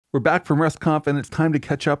We're back from Rust Conf, and it's time to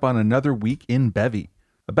catch up on another week in Bevy.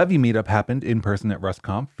 A Bevy meetup happened in person at Rust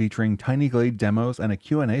Conf, featuring Tiny Glade demos and a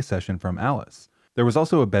Q&A session from Alice. There was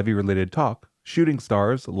also a Bevy-related talk, Shooting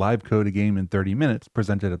Stars, Livecode a game in 30 minutes,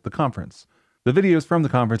 presented at the conference. The videos from the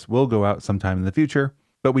conference will go out sometime in the future,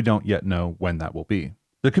 but we don't yet know when that will be.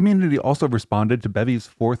 The community also responded to Bevy's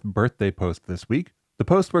 4th birthday post this week. The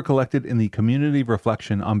posts were collected in the Community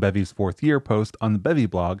Reflection on Bevy's 4th year post on the Bevy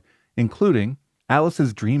blog, including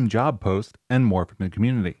Alice's dream job post and more from the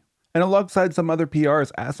community. And alongside some other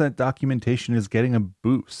PRs, asset documentation is getting a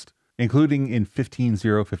boost, including in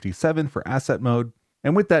 15.057 for asset mode.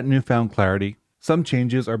 And with that newfound clarity, some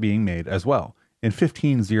changes are being made as well. In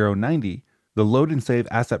 15.090, the load and save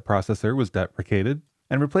asset processor was deprecated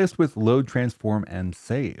and replaced with load, transform, and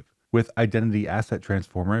save, with identity asset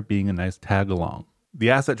transformer being a nice tag along. The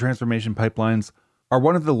asset transformation pipelines are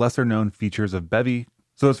one of the lesser known features of Bevy,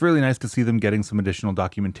 so it's really nice to see them getting some additional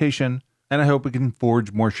documentation, and I hope we can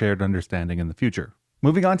forge more shared understanding in the future.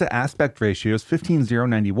 Moving on to aspect ratios,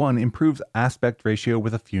 15.091 improves aspect ratio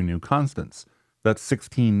with a few new constants. That's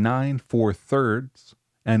 16.9, 4/3,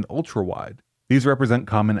 and ultra-wide. These represent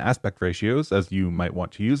common aspect ratios, as you might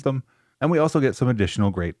want to use them, and we also get some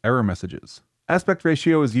additional great error messages. Aspect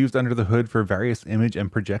ratio is used under the hood for various image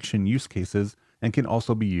and projection use cases, and can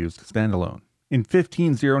also be used standalone. In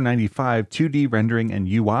 15.095, 2D rendering and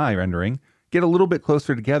UI rendering get a little bit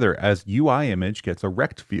closer together as UiImage gets a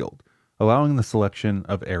rect field, allowing the selection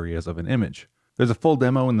of areas of an image. There's a full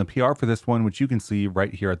demo in the PR for this one, which you can see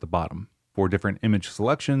right here at the bottom, for different image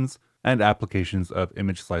selections and applications of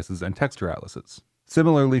image slices and texture atlases.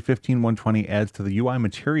 Similarly, 15.120 adds to the UI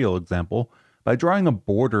material example by drawing a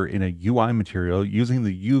border in a UI material using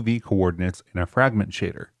the UV coordinates in a fragment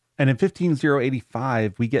shader. And in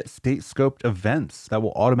 15.085, we get StateScoped Events that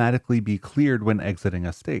will automatically be cleared when exiting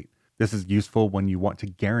a state. This is useful when you want to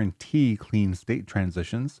guarantee clean state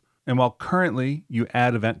transitions. And while currently you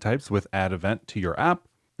add event types with add event to your app,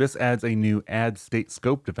 this adds a new add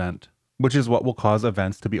StateScoped event, which is what will cause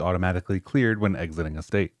events to be automatically cleared when exiting a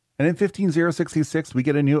state. And in 15.066, we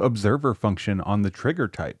get a new observer function on the trigger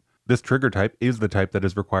type. This trigger type is the type that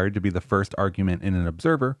is required to be the first argument in an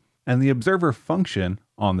observer, and the observer function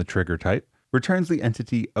on the trigger type returns the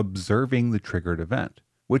entity observing the triggered event,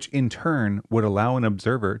 which in turn would allow an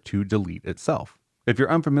observer to delete itself. If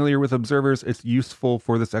you're unfamiliar with observers, it's useful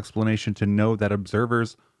for this explanation to know that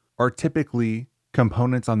observers are typically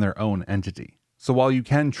components on their own entity. So while you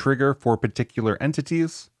can trigger for particular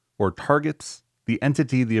entities or targets, the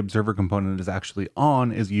entity the observer component is actually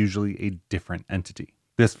on is usually a different entity.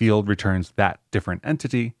 This field returns that different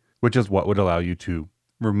entity, which is what would allow you to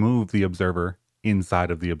remove the observer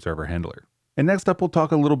inside of the observer handler. And next up, we'll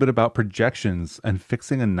talk a little bit about projections and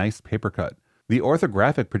fixing a nice paper cut. The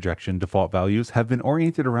orthographic projection default values have been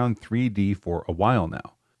oriented around 3D for a while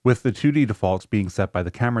now, with the 2D defaults being set by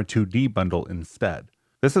the Camera 2D bundle instead.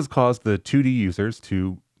 This has caused the 2D users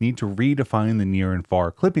to need to redefine the near and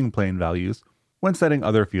far clipping plane values when setting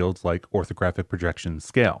other fields like orthographic projection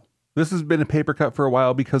scale. This has been a paper cut for a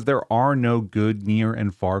while because there are no good near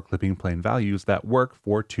and far clipping plane values that work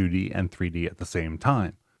for 2D and 3D at the same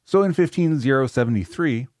time. So in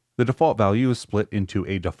 15.073, the default value is split into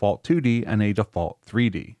a default 2D and a default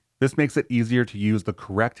 3D. This makes it easier to use the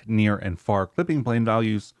correct near and far clipping plane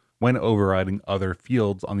values when overriding other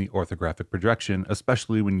fields on the orthographic projection,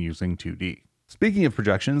 especially when using 2D. Speaking of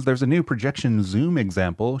projections, there's a new projection zoom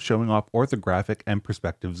example showing off orthographic and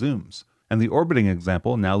perspective zooms. And the orbiting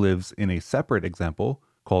example now lives in a separate example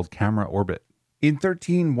called camera orbit. In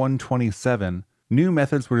 13.127, new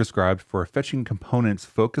methods were described for fetching components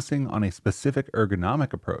focusing on a specific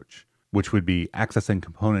ergonomic approach, which would be accessing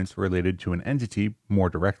components related to an entity more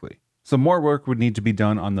directly. Some more work would need to be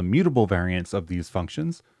done on the mutable variants of these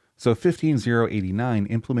functions, so 15.089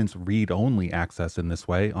 implements read-only access in this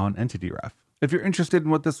way on EntityRef. If you're interested in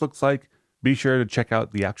what this looks like, be sure to check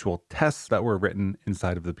out the actual tests that were written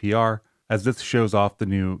inside of the PR, as this shows off the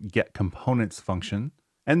new getComponents function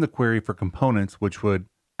and the query for components, which would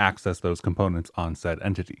access those components on said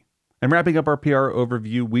entity. And wrapping up our PR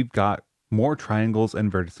overview, we've got more triangles and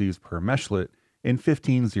vertices per meshlet in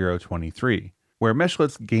 15.023, where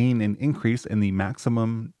meshlets gain an increase in the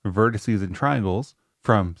maximum vertices and triangles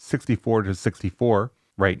from 64 to 64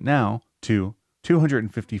 right now to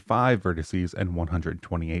 255 vertices and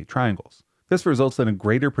 128 triangles. This results in a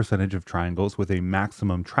greater percentage of triangles with a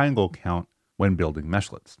maximum triangle count when building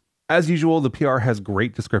meshlets. As usual, the PR has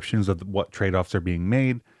great descriptions of what trade-offs are being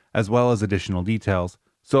made, as well as additional details.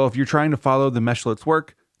 So if you're trying to follow the meshlets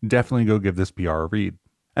work, definitely go give this PR a read.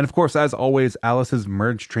 And of course, as always, Alice's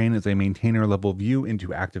merge train is a maintainer level view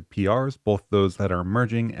into active PRs, both those that are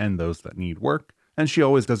merging and those that need work. And she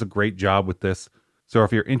always does a great job with this. So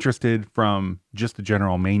if you're interested from just the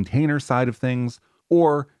general maintainer side of things,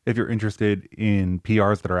 or if you're interested in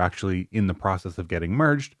PRs that are actually in the process of getting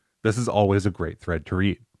merged, this is always a great thread to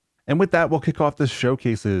read. And with that, we'll kick off the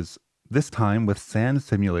showcases, this time with sand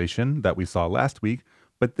simulation that we saw last week,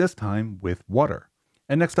 but this time with water.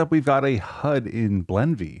 And next up, we've got a HUD in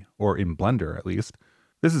Blenvy, or in Blender at least.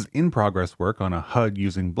 This is in progress work on a HUD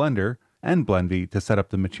using Blender and Blenvy to set up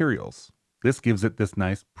the materials. This gives it this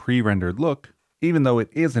nice pre-rendered look, even though it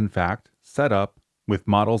is in fact set up with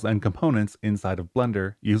models and components inside of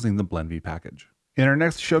Blender using the Blenvy package. In our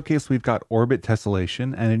next showcase, we've got orbit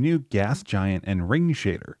tessellation and a new gas giant and ring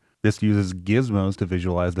shader. This uses gizmos to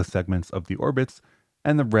visualize the segments of the orbits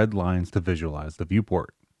and the red lines to visualize the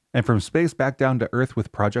viewport. And from space back down to Earth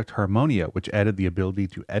with Project Harmonia, which added the ability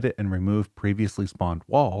to edit and remove previously spawned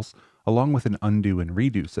walls, along with an undo and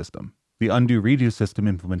redo system. The undo-redo system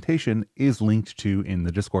implementation is linked to in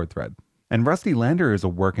the Discord thread. And Rusty Lander is a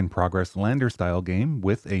work-in-progress Lander-style game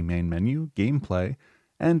with a main menu, gameplay,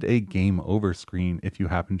 and a game over screen if you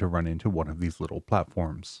happen to run into one of these little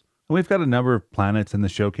platforms. And we've got a number of planets in the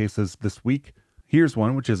showcases this week. Here's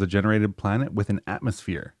one which is a generated planet with an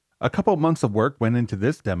atmosphere. A couple months of work went into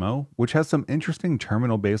this demo, which has some interesting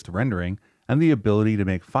terminal-based rendering and the ability to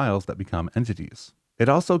make files that become entities. It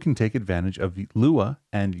also can take advantage of Lua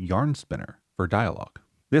and Yarn Spinner for dialogue.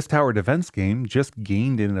 This tower defense game just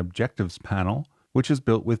gained an objectives panel, which is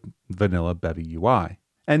built with vanilla Bevy UI.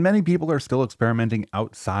 And many people are still experimenting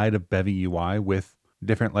outside of Bevy UI with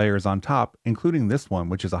different layers on top, including this one,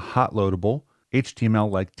 which is a hot loadable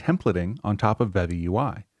HTML-like templating on top of Bevy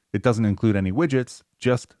UI. It doesn't include any widgets,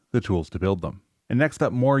 just the tools to build them. And next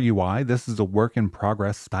up, more UI. This is a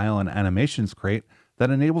work-in-progress style and animations crate that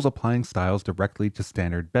enables applying styles directly to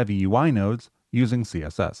standard Bevy UI nodes using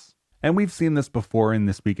CSS. And we've seen this before in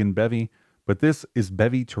This Week in Bevy, but this is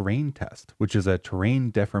Bevy Terrain Test, which is a terrain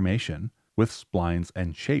deformation with splines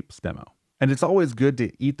and shapes demo. And it's always good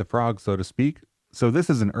to eat the frog, so to speak. So this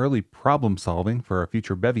is an early problem solving for a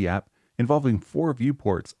future Bevy app involving 4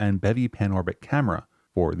 viewports and Bevy Panorbit camera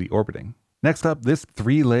for the orbiting. Next up, this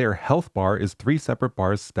 3-layer health bar is 3 separate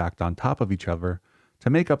bars stacked on top of each other to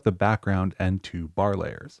make up the background and 2 bar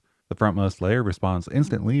layers. The frontmost layer responds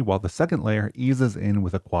instantly, while the second layer eases in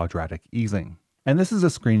with a quadratic easing. And this is a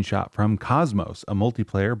screenshot from Cosmos, a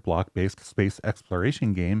multiplayer block-based space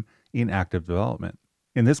exploration game in active development.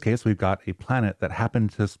 In this case, we've got a planet that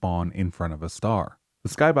happened to spawn in front of a star. The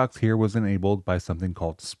skybox here was enabled by something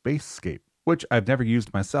called StateScoped, which I've never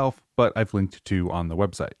used myself, but I've linked to on the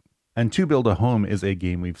website. And To Build a Home is a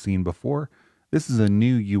game we've seen before. This is a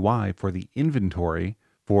new UI for the inventory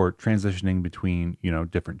for transitioning between,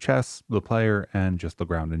 different chests, the player, and just the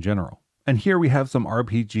ground in general. And here we have some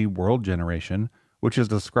RPG world generation, which is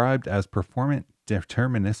described as performant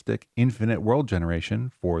deterministic infinite world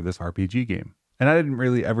generation for this RPG game. And I didn't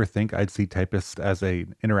really ever think I'd see Typst as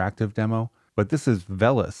an interactive demo, but this is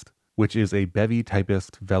Velyst, which is a Bevy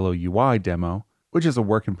Typst Vello UI demo, which is a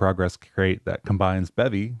work-in-progress crate that combines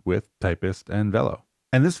Bevy with Typst and Vello.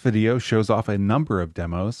 And this video shows off a number of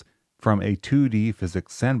demos from a 2D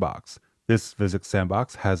physics sandbox. This physics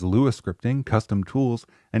sandbox has Lua scripting, custom tools,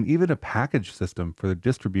 and even a package system for the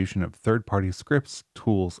distribution of third-party scripts,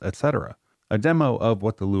 tools, etc. A demo of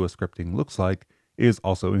what the Lua scripting looks like is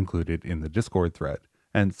also included in the Discord thread,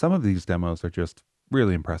 and some of these demos are just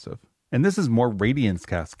really impressive. And this is more Radiance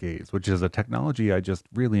Cascades, which is a technology I just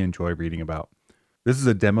really enjoy reading about. This is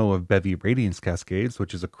a demo of Bevy Radiance Cascades,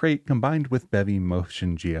 which is a crate combined with Bevy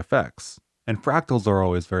Motion GFX. And fractals are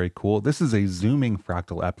always very cool. This is a zooming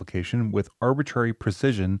fractal application with arbitrary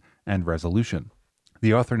precision and resolution.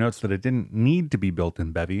 The author notes that it didn't need to be built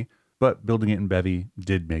in Bevy, but building it in Bevy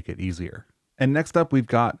did make it easier. And next up, we've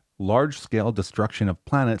got large-scale destruction of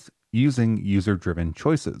planets using user-driven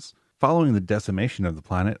choices. Following the decimation of the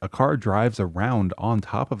planet, a car drives around on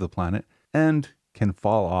top of the planet and can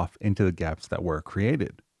fall off into the gaps that were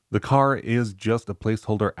created. The car is just a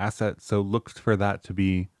placeholder asset, so look for that to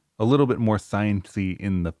be a little bit more sciencey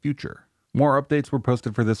in the future. More updates were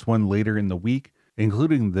posted for this one later in the week,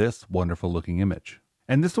 including this wonderful looking image.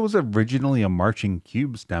 And this was originally a Marching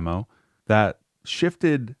Cubes demo that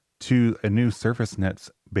shifted to a new surface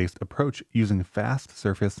nets based approach using fast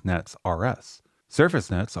surface nets RS.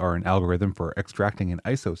 Surface nets are an algorithm for extracting an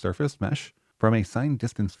isosurface mesh from a signed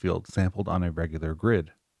distance field sampled on a regular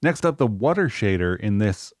grid. Next up, the water shader in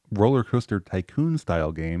this roller coaster tycoon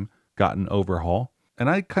style game got an overhaul, and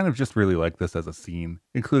I kind of just really like this as a scene,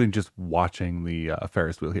 including just watching the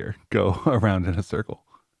Ferris wheel here go around in a circle.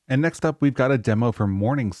 And next up, we've got a demo for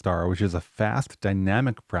Morningstar, which is a fast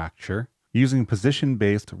dynamic fracture using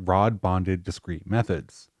position-based rod-bonded discrete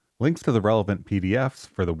methods. Links to the relevant PDFs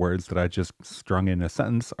for the words that I just strung in a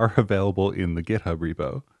sentence are available in the GitHub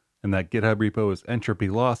repo. And that GitHub repo is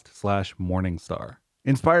entropylost/Morningstar.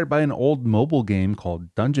 Inspired by an old mobile game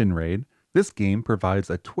called Dungeon Raid, this game provides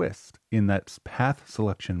a twist in that path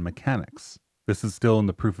selection mechanics. This is still in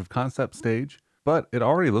the proof of concept stage, but it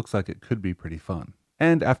already looks like it could be pretty fun.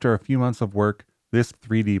 And after a few months of work, this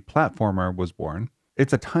 3D platformer was born.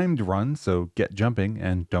 It's a timed run, so get jumping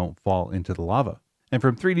and don't fall into the lava. And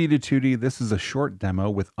from 3D to 2D, this is a short demo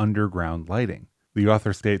with underground lighting. The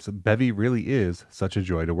author states, Bevy really is such a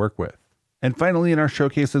joy to work with. And finally, in our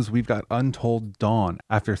showcases, we've got Untold Dawn.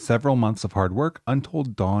 After several months of hard work,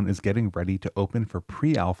 Untold Dawn is getting ready to open for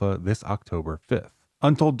pre-alpha this October 5th.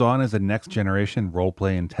 Untold Dawn is a next-generation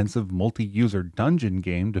roleplay intensive multi-user dungeon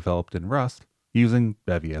game developed in Rust, using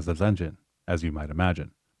Bevy as its engine, as you might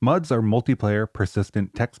imagine. MUDs are multiplayer,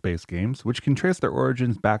 persistent text-based games, which can trace their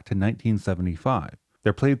origins back to 1975.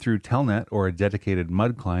 They're played through Telnet or a dedicated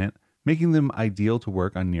MUD client, making them ideal to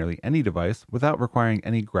work on nearly any device without requiring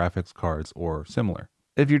any graphics cards or similar.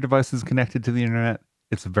 If your device is connected to the internet,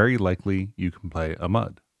 it's very likely you can play a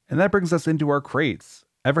MUD. And that brings us into our crates.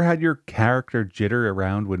 Ever had your character jitter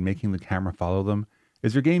around when making the camera follow them?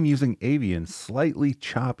 Is your game using avian slightly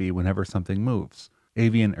choppy whenever something moves?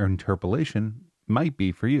 Avian interpolation might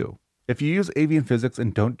be for you. If you use avian physics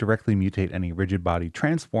and don't directly mutate any rigid body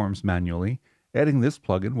transforms manually, adding this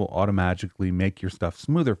plugin will automatically make your stuff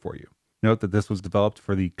smoother for you. Note that this was developed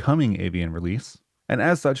for the coming Avian release, and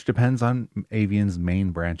as such depends on Avian's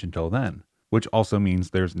main branch until then, which also means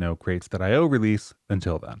there's no crates.io release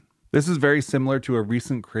until then. This is very similar to a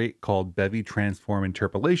recent crate called Bevy Transform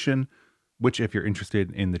Interpolation, which if you're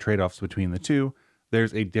interested in the trade-offs between the two,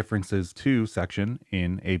 there's a differences to section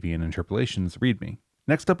in Avian Interpolation's README.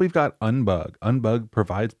 Next up, we've got Unbug. Unbug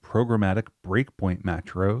provides programmatic breakpoint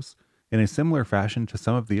macros in a similar fashion to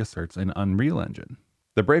some of the asserts in Unreal Engine.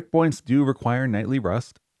 The breakpoints do require nightly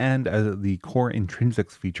rust and the core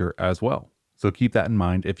intrinsics feature as well, so keep that in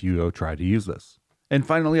mind if you go try to use this. And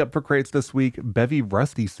finally up for crates this week, Bevy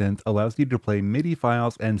Rusty Synth allows you to play MIDI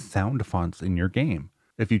files and sound fonts in your game.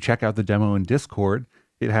 If you check out the demo in Discord,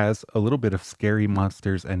 it has a little bit of scary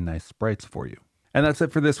monsters and nice sprites for you. And that's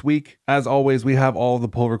it for this week. As always, we have all the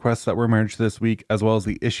pull requests that were merged this week, as well as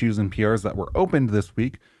the issues and PRs that were opened this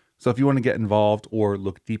week. So if you want to get involved or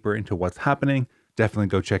look deeper into what's happening, definitely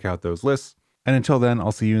go check out those lists. And until then,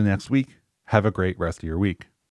 I'll see you next week. Have a great rest of your week.